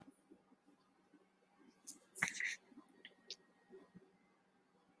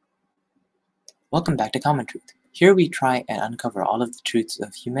Welcome back to Common Truth. Here we try and uncover all of the truths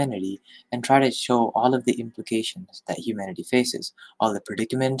of humanity and try to show all of the implications that humanity faces, all the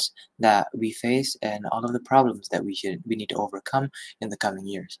predicaments that we face, and all of the problems that we need to overcome in the coming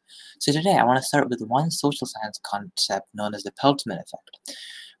years. So today I want to start with one social science concept known as the Peltzman Effect.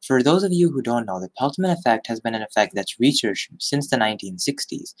 For those of you who don't know, the Peltzman effect has been an effect that's researched since the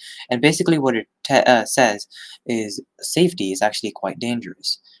 1960s, and basically what it says is safety is actually quite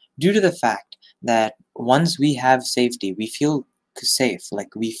dangerous due to the fact that once we have safety, we feel safe, like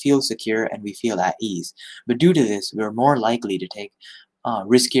we feel secure and we feel at ease. But due to this, we're more likely to take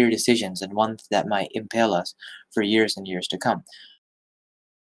riskier decisions and ones that might impale us for years and years to come.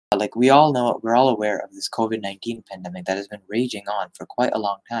 Like we all know, we're all aware of this COVID-19 pandemic that has been raging on for quite a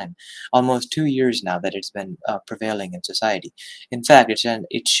long time, almost 2 years now that it's been prevailing in society. In fact,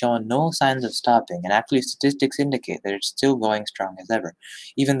 it's shown no signs of stopping, and actually statistics indicate that it's still going strong as ever.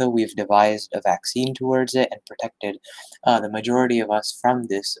 Even though we've devised a vaccine towards it and protected the majority of us from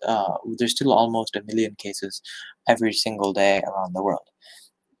this, there's still almost a million cases every single day around the world.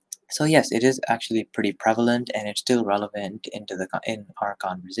 So yes, it is actually pretty prevalent and it's still relevant in our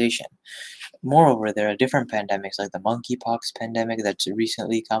conversation. Moreover, there are different pandemics like the monkeypox pandemic that's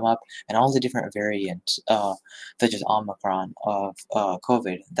recently come up, and all the different variants, such as Omicron of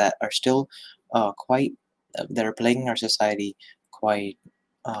COVID, that are still quite that are plaguing our society quite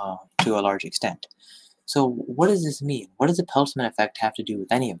to a large extent. So, what does this mean? What does the Peltzman effect have to do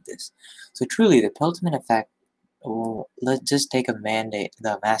with any of this? So, truly, the Peltzman effect. Well, let's just take a mandate,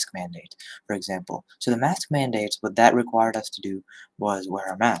 the mask mandate, for example. So the mask mandates, what that required us to do was wear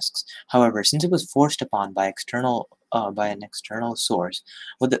our masks. However, since it was forced upon by an external source,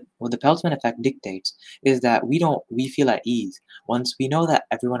 what the Peltzman effect dictates is that we feel at ease once we know that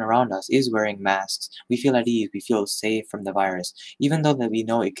everyone around us is wearing masks. We feel at ease. We feel safe from the virus, even though that we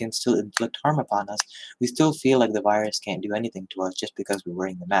know it can still inflict harm upon us. We still feel like the virus can't do anything to us just because we're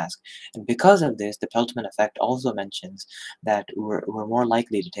wearing the mask. And because of this, the Peltzman effect also mentions that we're more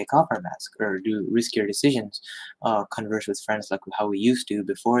likely to take off our mask or do riskier decisions, converse with friends like how we used to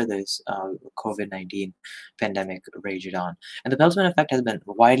before this COVID-19 pandemic raged on. And the Peltzman effect has been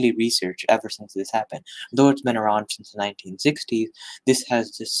widely researched ever since this happened. Though it's been around since the 1960s, this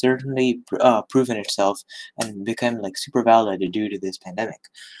has just certainly proven itself and become like super valid due to this pandemic.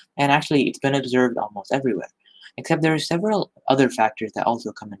 And actually, it's been observed almost everywhere. Except there are several other factors that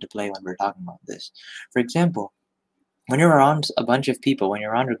also come into play when we're talking about this. For example, when you're around a bunch of people, when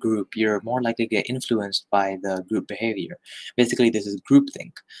you're around a group, you're more likely to get influenced by the group behavior. Basically, this is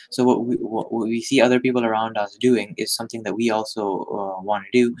groupthink. So what we see other people around us doing is something that we also want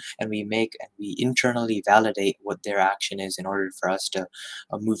to do, and we internally validate what their action is in order for us to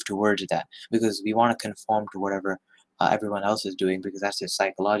move towards that, because we want to conform to whatever everyone else is doing, because that's just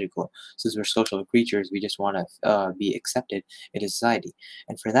psychological. Since we're social creatures, we just want to be accepted in society,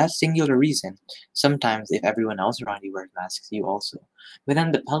 and for that singular reason, sometimes, if everyone else around you wears masks, you also. But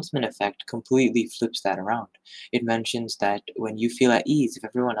then the Peltzman effect completely flips that around. It mentions that when you feel at ease, if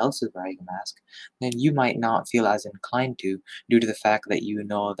everyone else is wearing a mask, then you might not feel as inclined to, due to the fact that you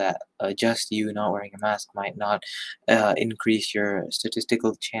know that just you not wearing a mask might not increase your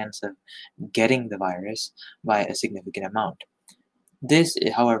statistical chance of getting the virus by a significant amount. This,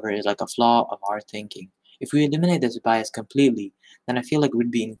 however, is like a flaw of our thinking. If we eliminate this bias completely, then I feel like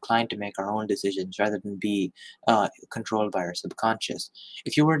we'd be inclined to make our own decisions rather than be controlled by our subconscious.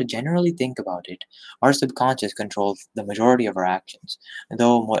 If you were to generally think about it, our subconscious controls the majority of our actions,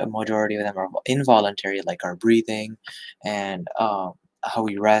 though a majority of them are involuntary, like our breathing and how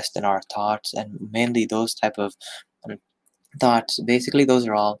we rest and our thoughts, and mainly those type of um, thoughts. Basically, those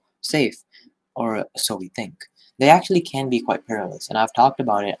are all safe, or so we think. They actually can be quite perilous, and I've talked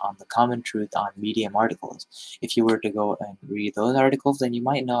about it on the Common Truth on Medium articles. If you were to go and read those articles, then you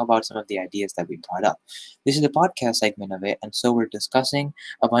might know about some of the ideas that we brought up. This is the podcast segment of it, and so we're discussing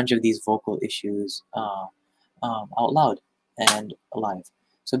a bunch of these vocal issues out loud and live.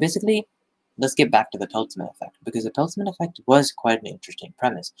 So basically, let's get back to the Peltzman effect, because the Peltzman effect was quite an interesting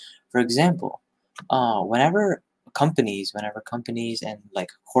premise. For example, whenever companies and like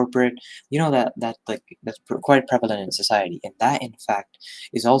corporate, that's quite prevalent in society, and that in fact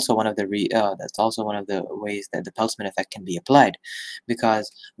is also one of the that's also one of the ways that the Peltzman effect can be applied,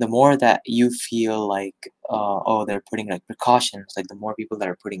 because the more that you feel like oh, they're putting like precautions, like the more people that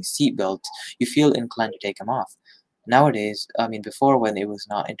are putting seat belts, you feel inclined to take them off. Nowadays, I mean, before when it was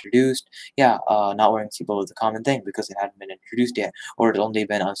not introduced, yeah, not wearing seatbelt was a common thing because it hadn't been introduced yet, or it had only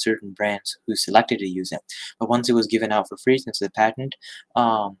been on certain brands who selected to use it. But once it was given out for free since the patent,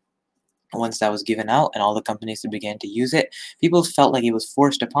 um, Once that was given out and all the companies began to use it, people felt like it was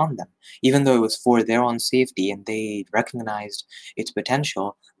forced upon them. Even though it was for their own safety and they recognized its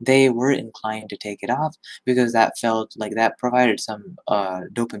potential, they were inclined to take it off because that felt like that provided some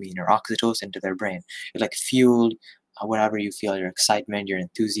dopamine or oxytocin to their brain. It like fueled whatever you feel, your excitement, your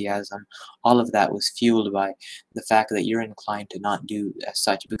enthusiasm, all of that was fueled by the fact that you're inclined to not do as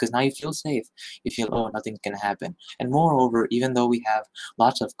such because now you feel safe. You feel, oh, nothing's gonna happen. And moreover, even though we have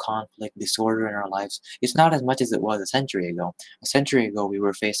lots of conflict, disorder in our lives. It's not as much as it was a century ago. A century ago, we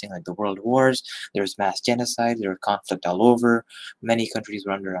were facing like the world wars, there was mass genocide, there was conflict all over. Many countries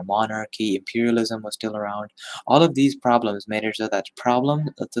were under a monarchy, imperialism was still around. All of these problems made it so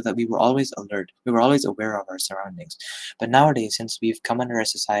that we were always alert. We were always aware of our surroundings. But nowadays, since we've come under a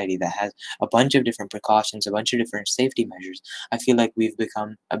society that has a bunch of different precautions, a bunch of different safety measures, I feel like we've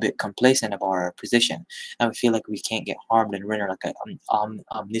become a bit complacent about our position and we feel like we can't get harmed and we're in like a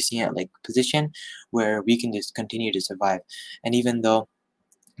omniscient like position where we can just continue to survive. And even though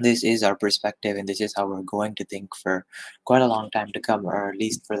this is our perspective and this is how we're going to think for quite a long time to come, or at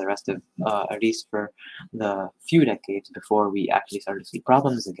least for the rest of at least for the few decades before we actually start to see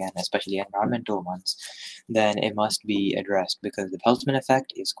problems again, especially environmental ones, then it must be addressed because the Peltzman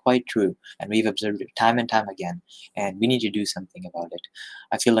effect is quite true and we've observed it time and time again, and we need to do something about it.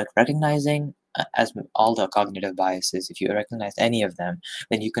 I feel like recognizing all the cognitive biases, if you recognize any of them,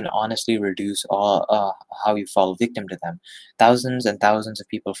 then you can honestly reduce all how you fall victim to them. Thousands and thousands of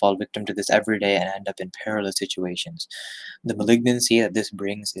people fall victim to this every day and end up in perilous situations. The malignancy that this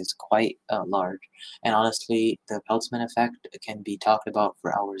brings is quite large, and honestly, the Peltzman effect can be talked about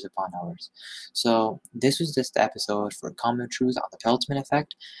for hours upon hours. So, this was just the episode for Common Truth on the Peltzman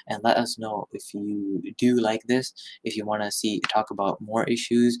effect, and let us know if you do like this, if you want to see talk about more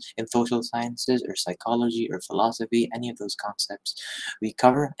issues in social sciences or psychology or philosophy, any of those concepts we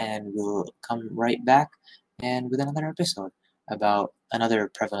cover, and we'll come right back and with another episode about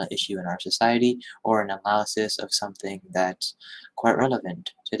another prevalent issue in our society or an analysis of something that's quite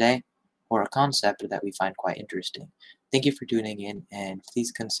relevant today or a concept that we find quite interesting. Thank you for tuning in and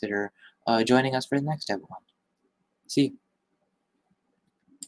please consider joining us for the next one. See you.